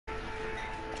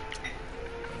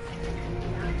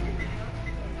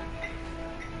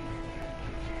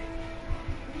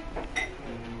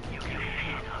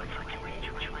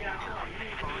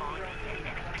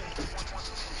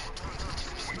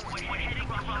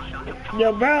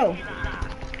Yo, bro.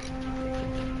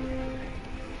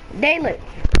 Daily.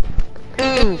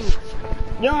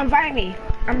 Yo, invite me.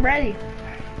 I'm ready.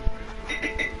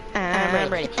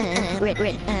 I'm ready.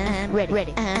 Ready.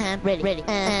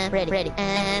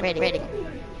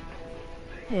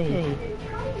 Hey.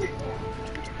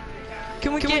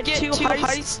 Can we get two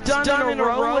heists done in a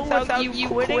row without you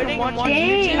quitting and watching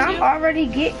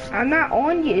YouTube? I'm not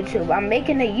on YouTube. I'm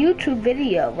making a YouTube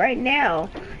video right now.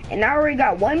 And I already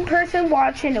got one person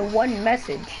watching and one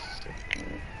message.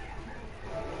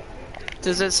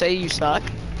 Does it say you suck?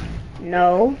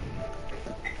 No.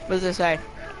 What does it say?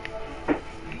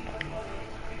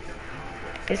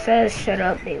 It says shut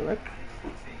up, Bailiff.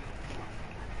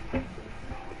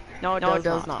 No, it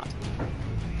does not.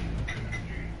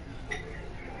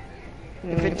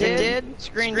 If it did,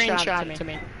 screenshot it to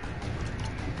me.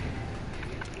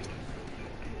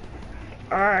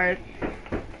 Alright.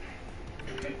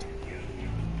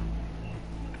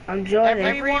 I'm joining.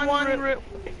 Everyone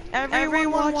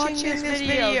watching this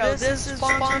video, this is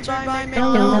sponsored by me.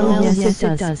 Yes,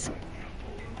 it does.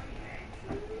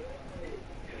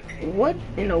 What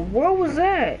in the world was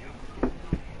that?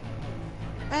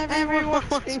 Everyone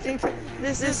watching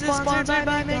this is sponsored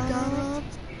by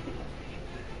McDonald's.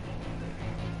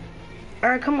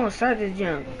 Alright, come on, start the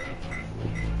jump.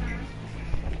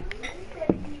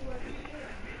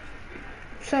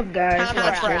 What's up, guys?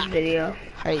 Watch this video.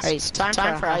 Heist.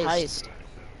 Time for a heist.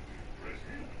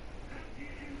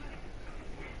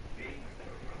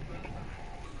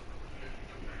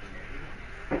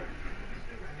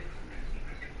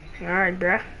 Alright,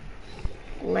 bruh.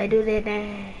 Let's do that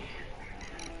then.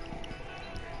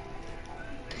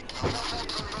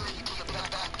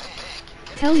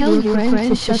 Tell your friend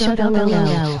to shut up,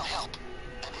 LOL.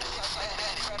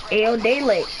 Ayo,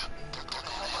 Daylight.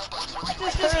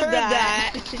 Just heard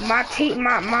that.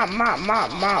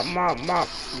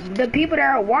 The people that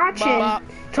are watching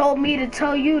told me to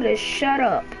tell you to shut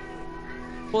up.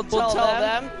 We'll tell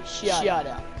them shut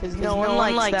up. Because no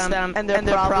one likes them, and they're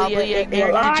probably a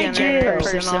degenerate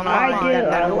person online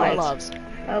that no one loves.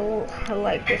 I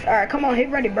like this. Alright, come on,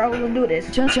 get ready, bro. We'll do this.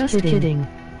 Just kidding.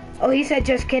 Oh, he said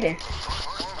just kidding.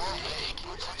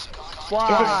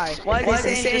 Why? Why did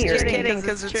he say just kidding?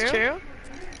 Because it's true?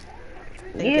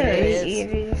 Yeah,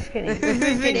 you're just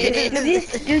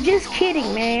kidding. You're just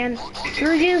kidding, man.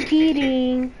 You're just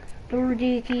kidding. You're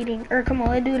just kidding. Come on,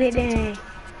 let's do that then.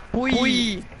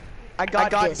 Boy, I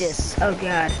got this. Oh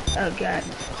god.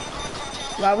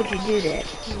 Why would you do that?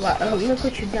 Why, oh, look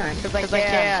what you've done. Because I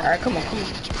can. Alright, come on.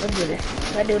 Let's do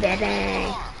this. Let's do that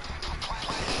thing.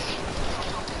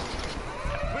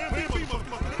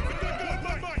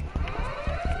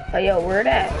 Oh, yo, where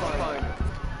that?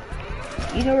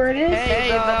 You know where it is?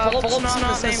 Hey, the vault's not in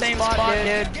the same spot,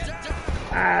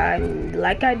 dude.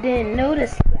 Like I didn't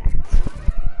notice that.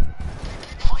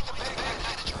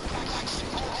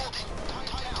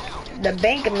 The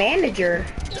bank manager?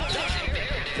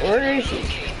 Where is he?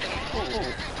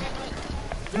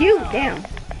 You, damn.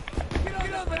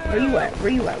 Where you at? Where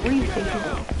you think you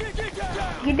going?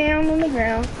 Get down on the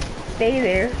ground. Stay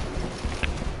there.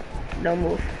 Don't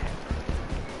move.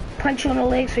 Punch you on the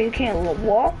leg so you can't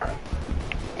walk.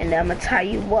 And then I'm gonna tie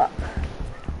you up.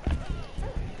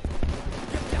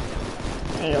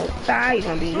 And your thigh, you're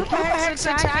gonna be... Who the heck's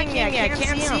attacking me? I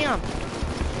can't see him.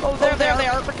 Oh, there they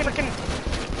are. Freaking.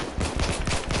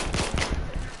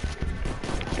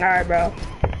 Alright, bro.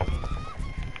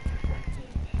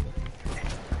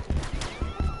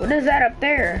 What is that up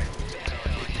there?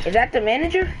 Is that the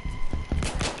manager?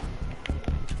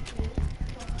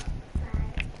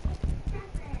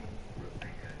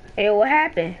 Hey, what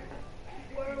happened?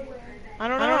 I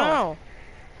don't know.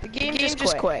 The game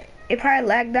just quit. It probably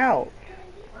lagged out.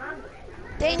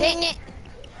 Dang it.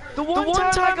 The one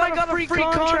time I got a free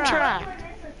contract.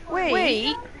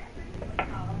 Wait.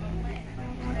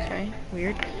 Okay,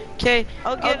 weird. Okay,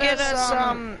 I'll get us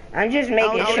some. I'm just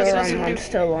making sure I'm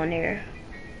still on here.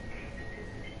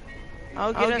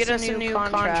 I'll get us a new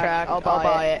contract. I'll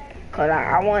buy it. Cause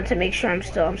I want to make sure I'm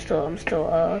still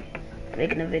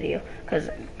making a video.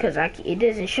 Cause it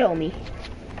doesn't show me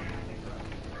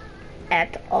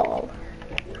at all.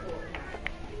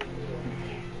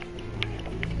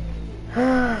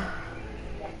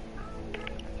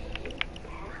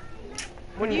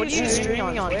 What are you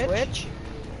streaming on Twitch?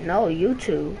 No,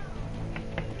 YouTube.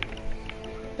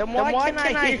 Then why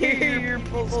can't I hear your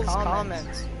people's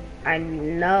comments? I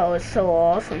know, it's so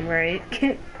awesome, right?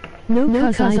 No,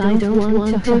 cause I don't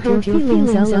want to hurt your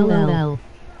feelings, LOL.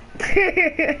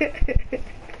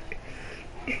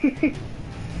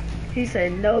 He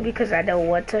said no because I don't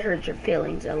want to hurt your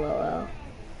feelings, LOL.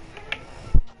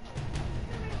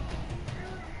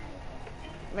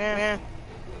 Yeah.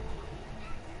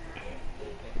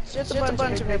 It's just a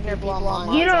bunch of people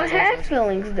online. You don't have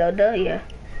feelings though, do you?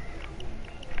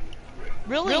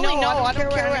 Really? No, I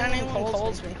don't care what anyone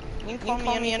calls me. You can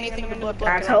call me anything but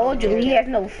I told you, he has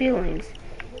no feelings.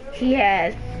 He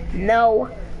has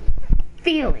no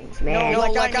feelings, man.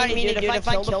 No, like I mean, if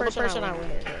I killed the person, I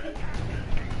would.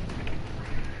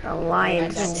 A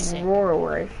lion's roar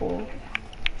rifle.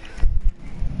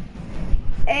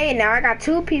 Hey, now I got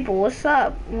 2 people. What's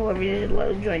up? Whoever just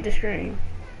joined the stream.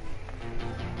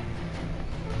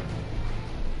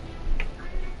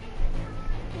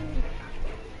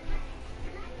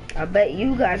 I bet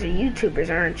you guys are YouTubers,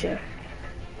 aren't you?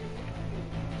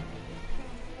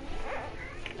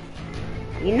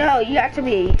 You know, you have to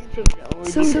be a YouTuber.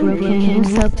 So broken can't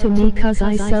sub to me cause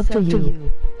I sub to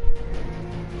you.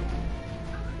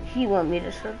 He want me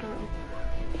to sub to him.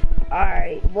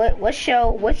 Alright, what's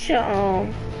your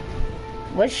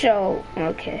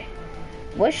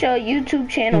YouTube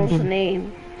channel's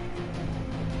name?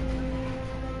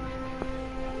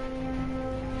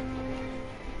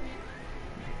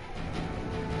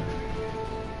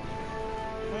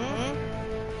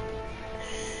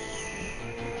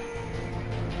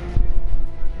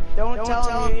 Don't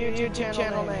tell him your YouTube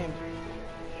channel name.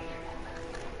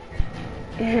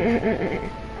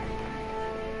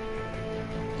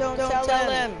 Don't tell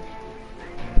him.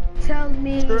 Tell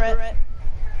me.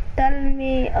 Tell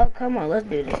me. Oh, come on, let's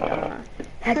do this. Come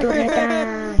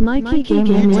on. Mikey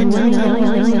Gaming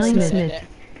 199 Smith.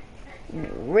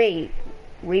 Wait,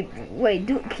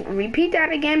 repeat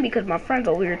that again because my friends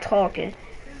over here talking.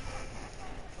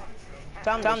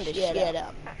 Thumb the shit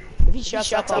up. If he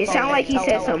shuts up, it sounded like he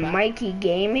said some Mikey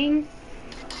Gaming.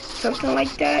 Something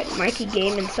like that. Mikey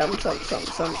Gaming something.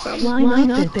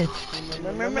 Line up, bitch.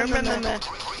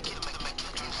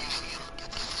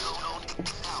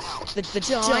 The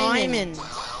diamond.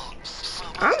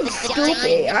 I'm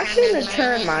stupid. I shouldn't have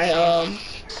turned my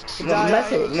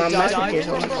messages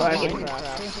on so I can.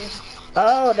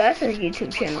 Oh, that's a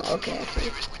YouTube channel. Okay, I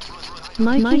see.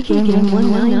 Mikey Gaming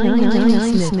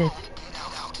 199 Smith.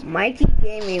 Mikey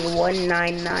Gaming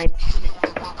 199.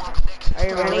 Are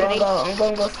you ready? I'm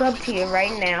gonna go sub to you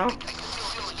right now.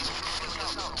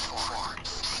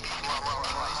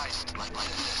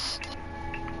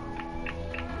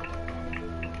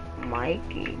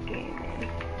 Mikey Gaming.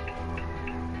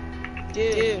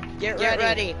 Dude, get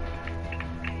ready.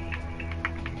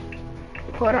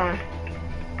 Hold on.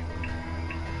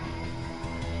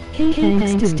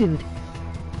 Thanks, dude.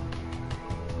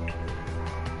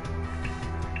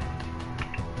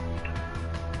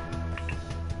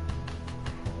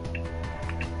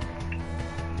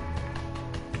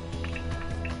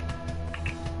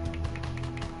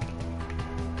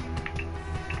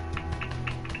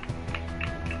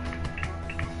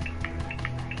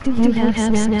 Do you have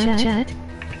Snapchat?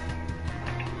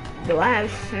 Do I have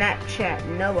Snapchat?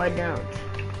 No, I don't.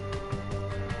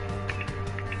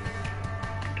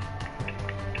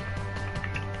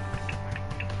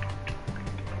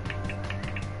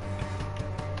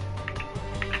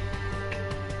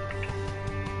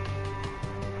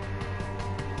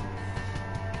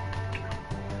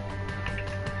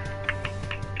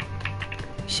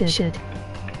 Shit.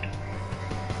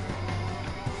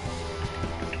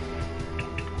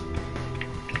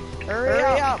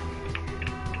 Hurry up.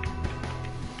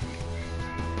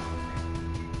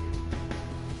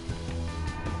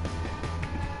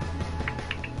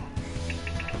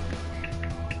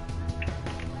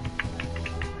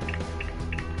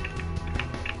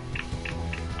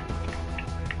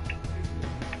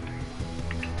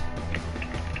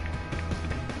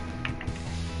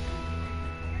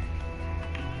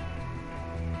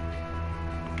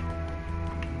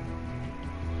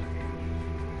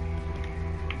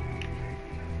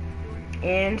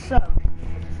 And so,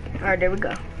 alright, there we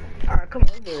go. Alright, come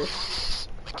on, do this.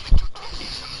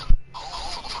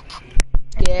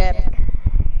 Yeah.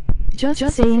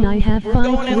 Just saying I have 5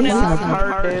 subs.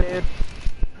 Hard, dude.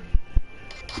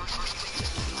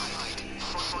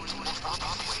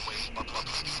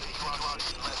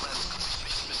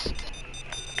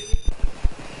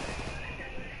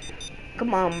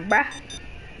 Come on, bruh.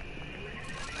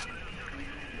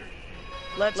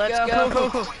 Let's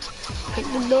go. Kick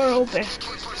the door open.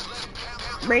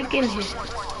 Break in here.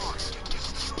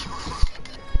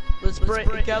 Let's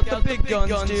break out the big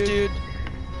guns, dude.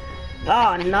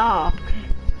 Oh, no.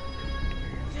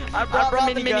 I brought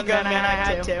the minigun, man. I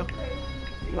had to.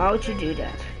 Why would you do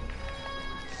that?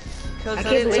 Because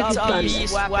it's a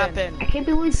beast weapon. I can't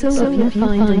believe So if you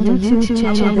find a YouTube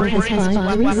channel that has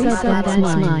 5 subs, that's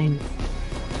mine.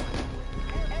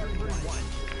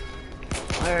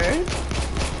 Alright.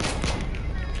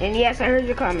 And yes, I heard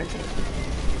your commenting.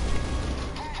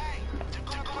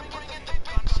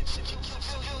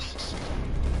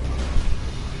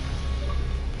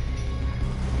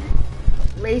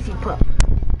 Lazy pup.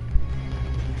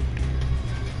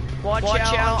 Watch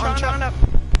out. I'm trying to...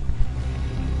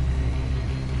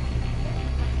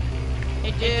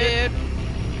 Hey, dude.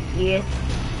 Yeah.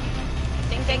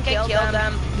 I think I killed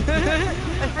them.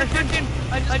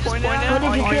 I just pointed out.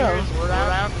 What did you kill?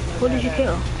 What did you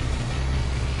kill?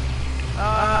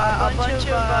 A bunch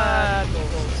of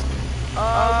goals. We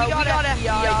got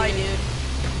FBI, dude.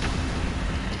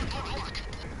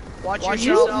 Watch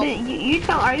yourself. You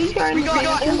tell, are you trying to say?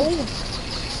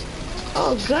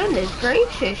 Oh goodness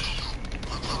gracious.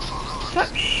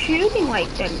 Stop shooting like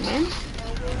that, man.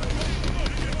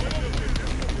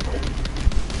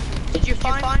 Did you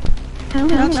find? How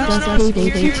much does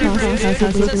Payday cost as a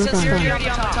big Security response? on the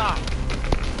top.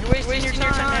 You're wasting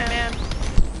your time, man.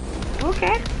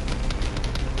 Okay.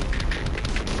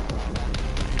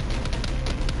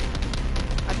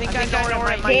 I think I know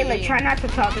where it might Jayla, be. try not to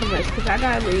talk too much, cause I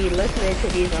gotta be listening to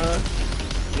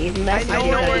these messages. I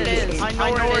know where it is. I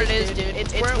know where it is, dude.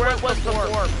 It's where it was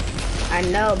before. I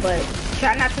know, but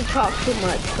try not to talk too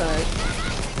much, cause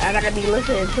I gotta be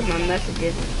listening to my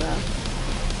messages and stuff.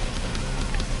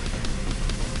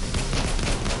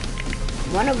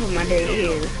 One of them I didn't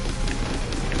hear.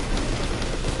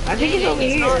 I think it's over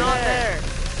here. It's not there.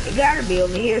 It gotta be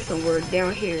over here somewhere,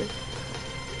 down here.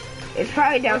 It's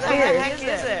probably downstairs. Where the heck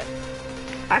is it?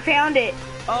 I found it.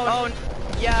 Oh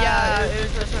yeah, it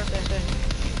was just right there.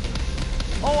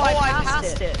 Oh, I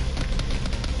passed it.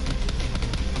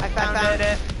 I found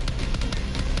it.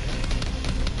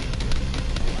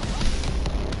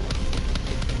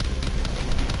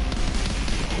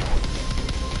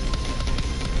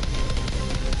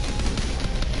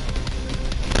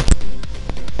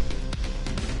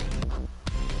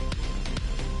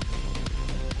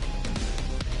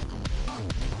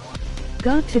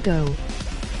 Got to go.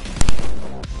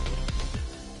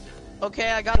 Okay,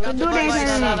 I got the device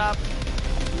set up.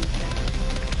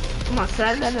 Come on,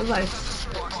 set that device.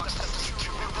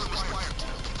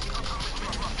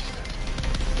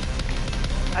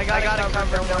 I got it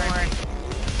covered, don't worry.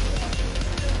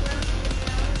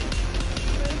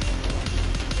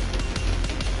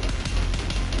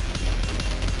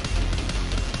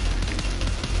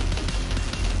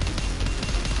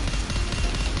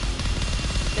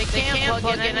 They can't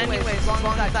plug in anyways, as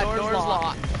long as that door's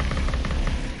locked.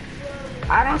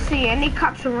 I don't see any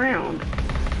cops around.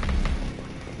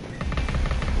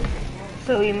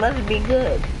 So we must be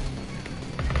good.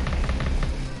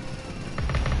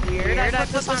 Weird, I put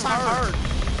this on hard.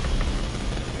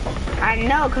 I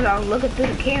know, cause I was looking through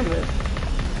the cameras.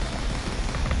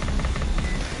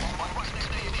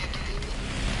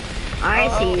 I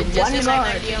see one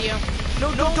guard.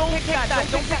 No, don't pick that,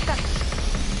 don't pick that.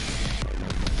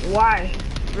 Why?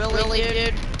 Really,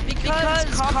 dude? Because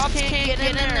cops can't get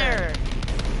in there.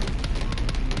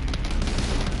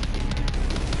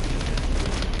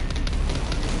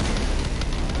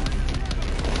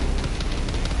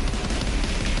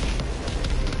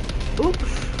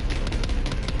 Oops.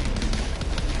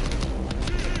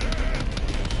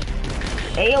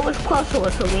 AO is close to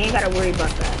us, so we ain't gotta worry about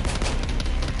that.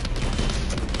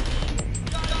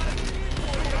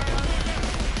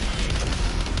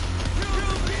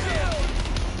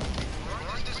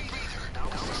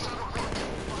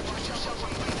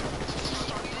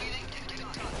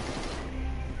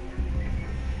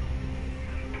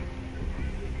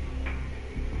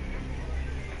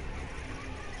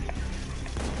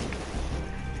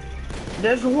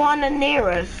 There's one near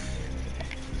us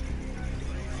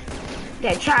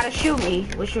that tried to shoot me,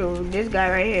 which is this guy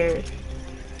right here.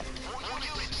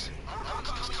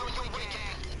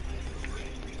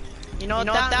 You know what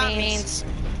that means?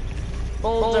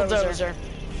 Bulldozer.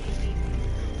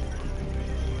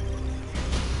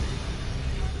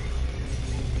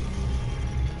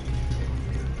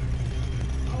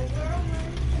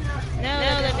 No,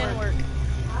 that didn't work.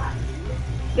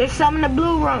 There's some in the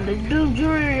blue room, the blue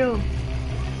jewelry room.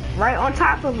 Right on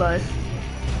top of us.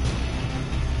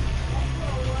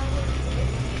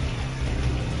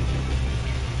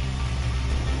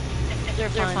 They're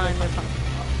fine.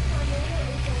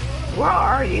 Where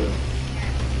are you?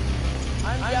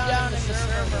 I'm down in the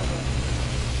server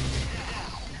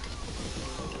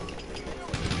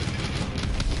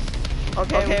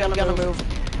room. Okay, we gotta move.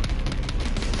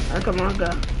 Oh, come on,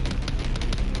 go.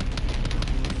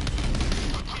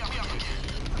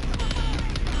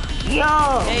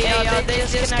 Yo! Hey, they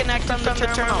disconnect from the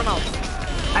terminal.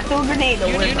 I threw a grenade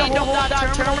over. You need to hold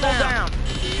that terminal down.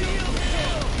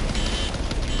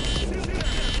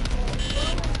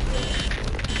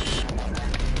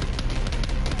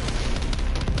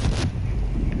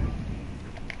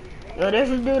 Yo,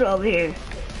 there's a dude over here.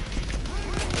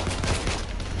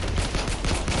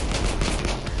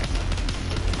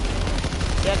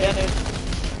 Yeah, dude.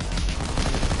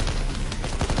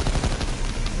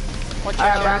 Watch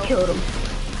Alright, out. bro, I killed him.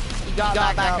 You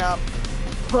got back up.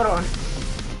 Hold on.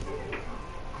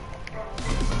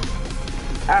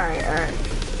 Alright.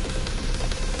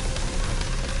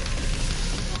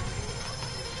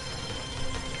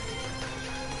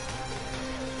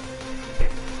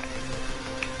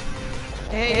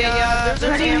 Hey, there's a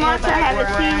Pretty ammo much I bag haven't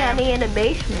where seen I am. any in the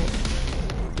basement.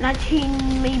 Not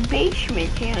seen me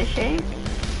basement, you know what I'm saying?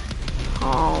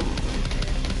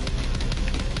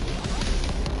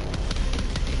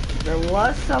 There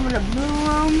was some in the blue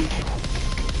room.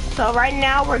 So right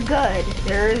now we're good.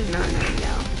 There is none right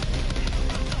now.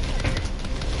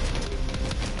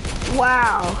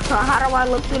 Wow. So how do I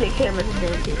look through the cameras and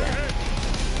didn't see that?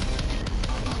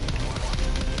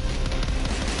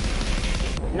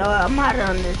 No, I'm not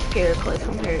on this scared place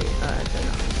from Harry.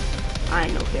 I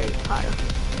know Harry Potter.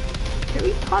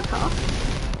 Harry Potter?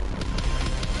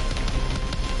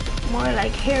 More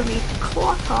like Harry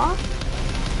Potter.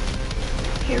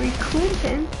 Harry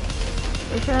Clinton.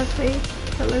 Or should I say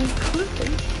Hillary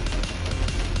Clinton?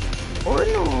 Or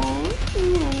no.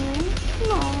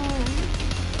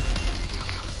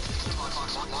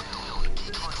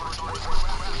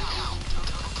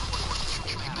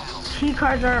 Key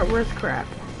cards aren't worth crap.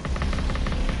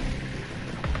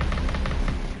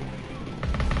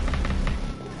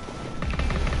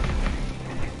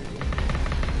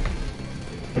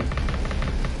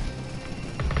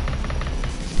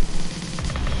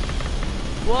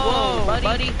 Whoa,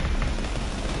 buddy.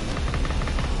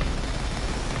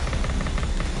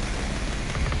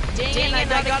 Dang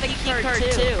it, I got a key card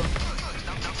too.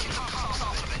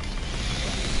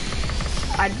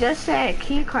 I just said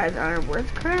key cards aren't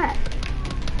worth crap.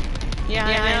 Yeah, I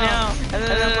know. And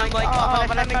then I'm like, oh,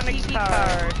 but I found a key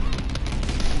card.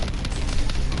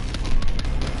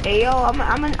 Hey yo,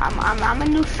 I'm a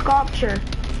new sculpture.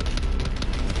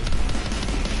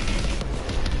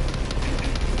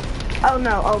 Oh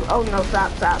no,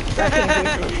 stop. I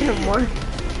can't do this anymore.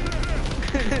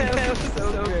 That was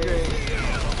so great.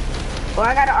 Well,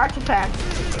 I got an artifact.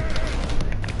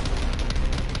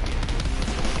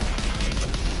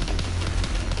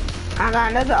 I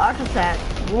got another artifact.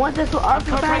 You want this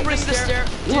artifact?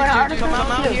 You want an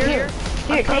artifact? Here,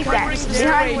 take that.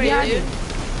 Behind you.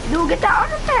 Dude, get the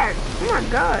artifact. Oh my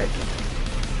god.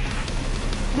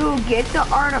 Dude, get the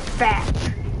artifact.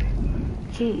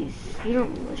 Jeez, you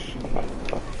don't listen.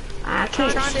 I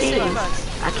can't see.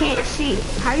 I can't see.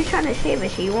 How are you trying to save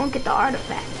us? You won't get the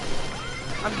artifact.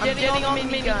 I'm getting on the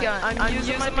minigun. I'm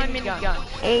using my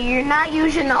minigun. And you're not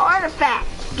using the artifact.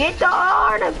 Get the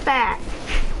artifact.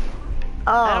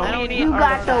 Oh, you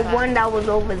got the one that was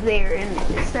over there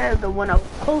instead of the one that was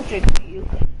closer to you.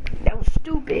 That was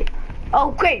stupid.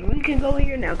 Oh, great. We can go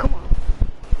here now. Come on.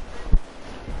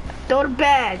 Throw the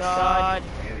bags. God.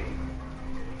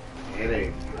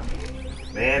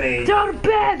 Manny. Throw the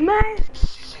bag, man.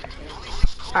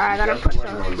 Alright, I gotta put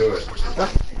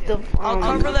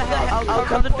I'll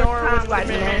cover the door with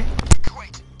the minigun.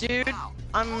 Dude,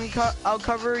 I'll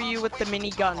cover you with the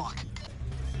minigun.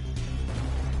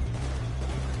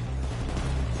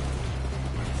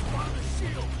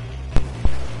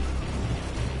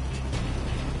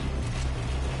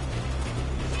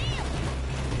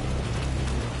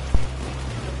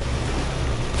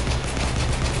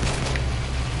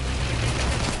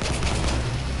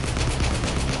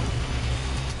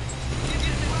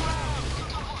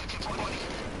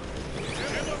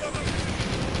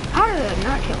 How did I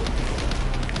not kill him?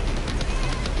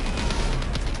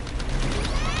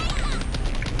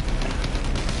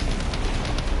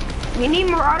 We need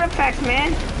more artifacts,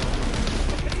 man.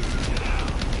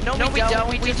 No, we don't.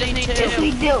 We just need two. Yes,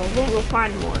 we do. We'll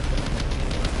find more.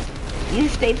 You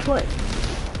stay put.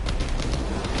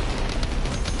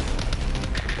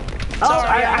 Oh,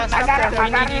 Sorry, I got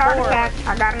an artifact. I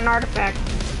got an artifact.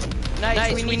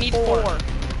 Nice, we need 4.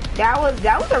 That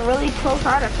was a really close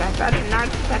artifact. I did not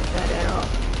expect that at all.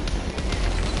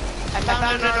 I found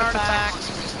an artifact.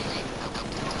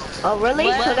 Oh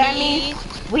really? So that means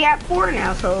we have 4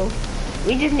 now. So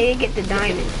we just need to get the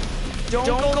diamond. Don't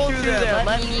go through there.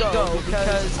 Let me go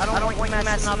because I don't want you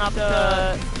messing up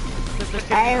the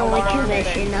I don't want you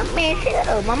messing up, man. Shut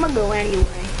up. I'ma go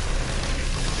anyway.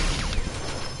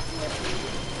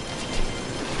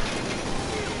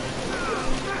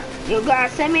 You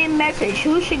guys send me a message.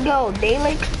 Who should go?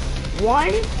 Dalek 1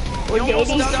 or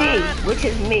JDC? Which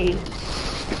is me.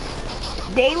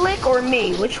 Dalek or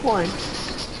me? Which one?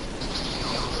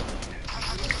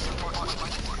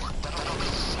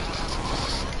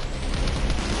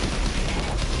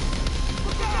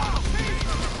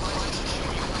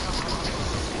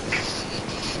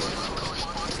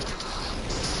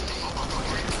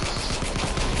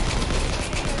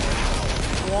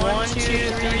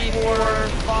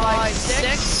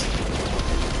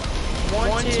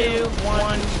 1, 2,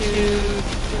 1, 2,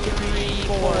 3,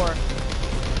 4.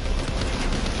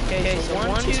 Okay, so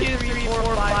 1, 2, 3,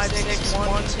 4, 5, 6,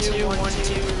 1, 2, 1, 2,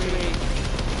 3.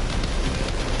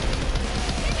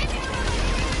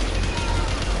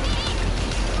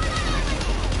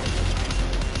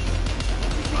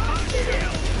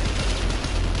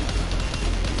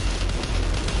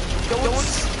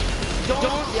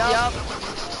 Don't, yep.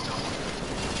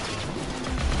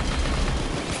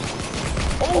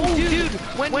 Oh, dude,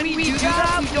 when we do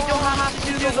that, we don't have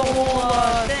to do the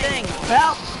whole thing.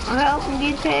 Help! Help and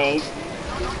get tased.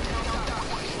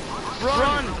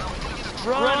 Run!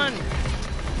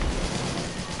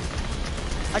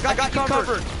 I got you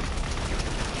covered.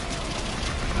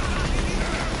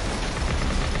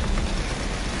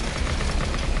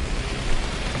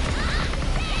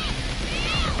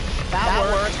 That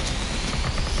worked.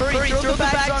 Hurry, throw the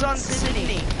bags on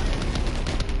Sydney.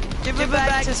 Give the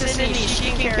bag to Sydney,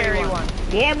 she can carry one.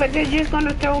 Yeah, but they're just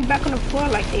gonna throw them back on the floor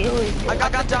like they always do. I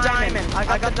got the diamond.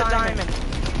 I got the diamond.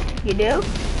 You do?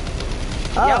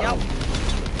 Oh. Yep.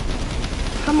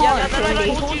 Come on,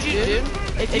 Sydney. I told you, dude.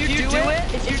 If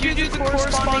you do the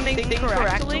corresponding thing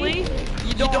correctly,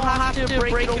 you don't have to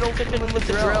break it open with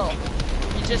the drill.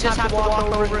 You just have to walk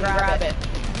over and grab it.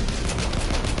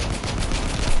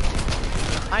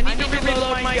 I need to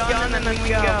reload my gun and then we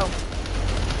go.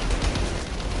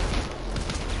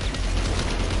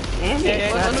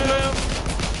 Okay, let's move.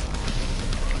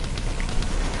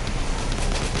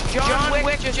 John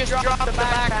Wick just dropped the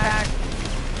backpack.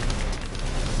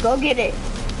 Go get it.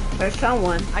 Or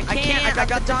someone. I can't, I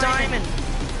got the diamond.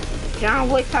 John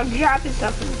Wick, stop dropping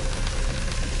stuff.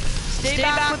 Stay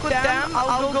back with them.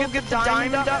 I'll go get the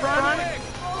diamond up front.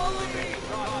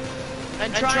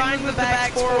 And try and move the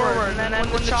bags forward. And then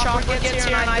when the chopper gets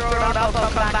here and I throw it up, I'll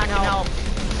come back and help.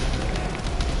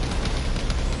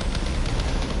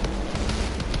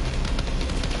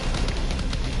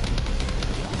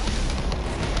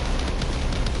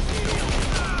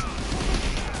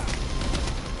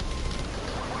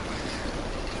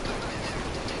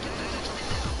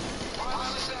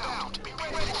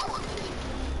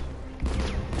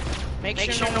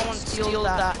 Make sure no one steals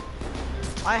that.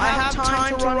 I have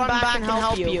time to run back and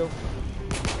help you.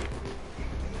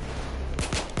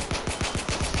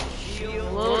 A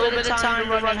little bit of time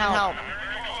to run and help.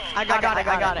 I got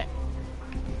it.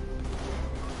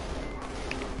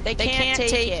 They can't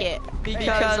take it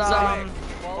because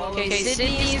okay,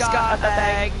 Sydney's got a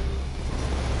bag.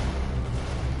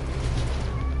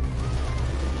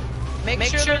 Make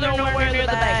sure they're nowhere near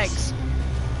the bags.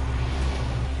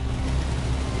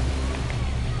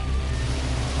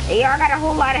 Hey, y'all got a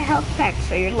whole lot of health packs,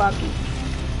 so you're lucky.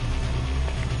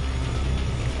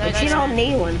 But you don't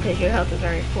need one because your health is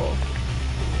already full.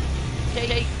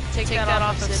 Take that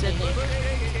off of Sydney.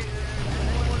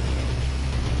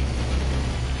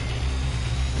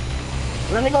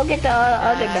 Let me go get the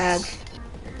other bags.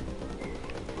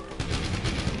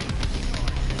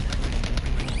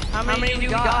 How many do we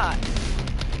got?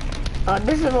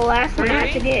 This is the last one I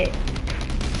have to get.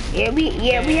 Yeah,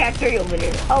 we have 3 over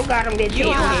there. Oh god, I'm getting You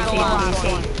chased. have the last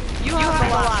one. You have the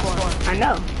last one. I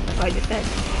know. That's what I just said.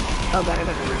 Oh god, I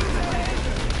got it.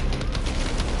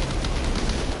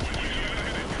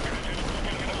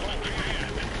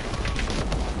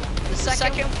 The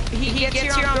second he gets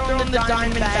here, I'm throwing the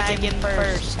diamond bag in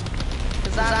first.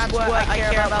 Because that's what I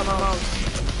care about the most.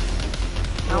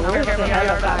 I don't care about the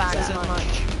artifacts as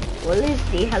much. What is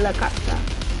the helicopter?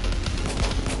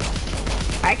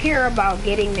 I care about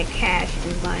getting the cash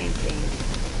and buying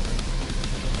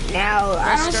things. Now,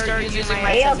 I don't start using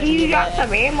my ALP. You got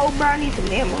some ammo, bro? I need some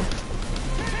ammo.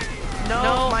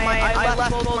 No, I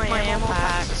left both my ammo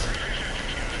packs.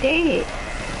 Dang it.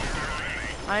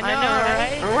 I know,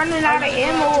 right? I'm running out of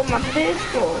ammo with my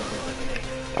pistol.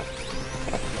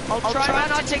 I'll try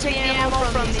not to take the ammo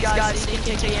from these guys so you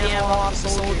can take the ammo off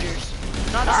soldiers.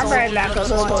 I'll bring back a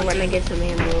little bit when I get some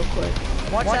ammo real quick.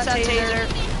 Watch that taser.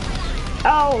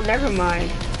 Oh, never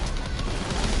mind.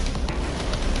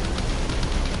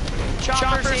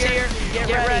 Chopper's here. Get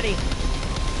ready.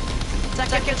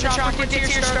 Second chopper gets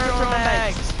here, start throwing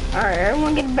bags. Alright,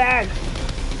 everyone get a bag.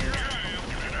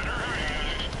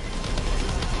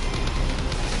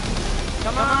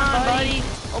 Come on, buddy.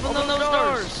 Open those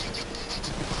doors.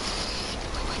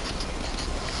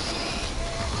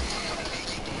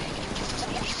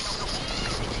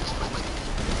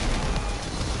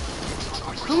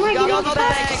 Oh my god, all the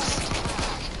bags.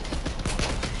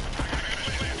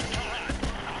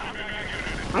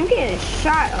 I'm getting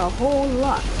shot a whole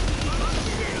lot.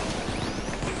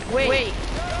 Wait.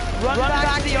 Run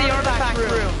back to the artifact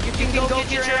room. You can go get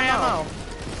your ammo.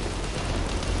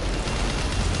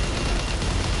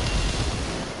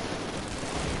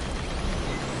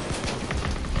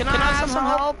 some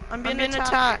help? I'm being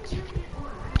attacked.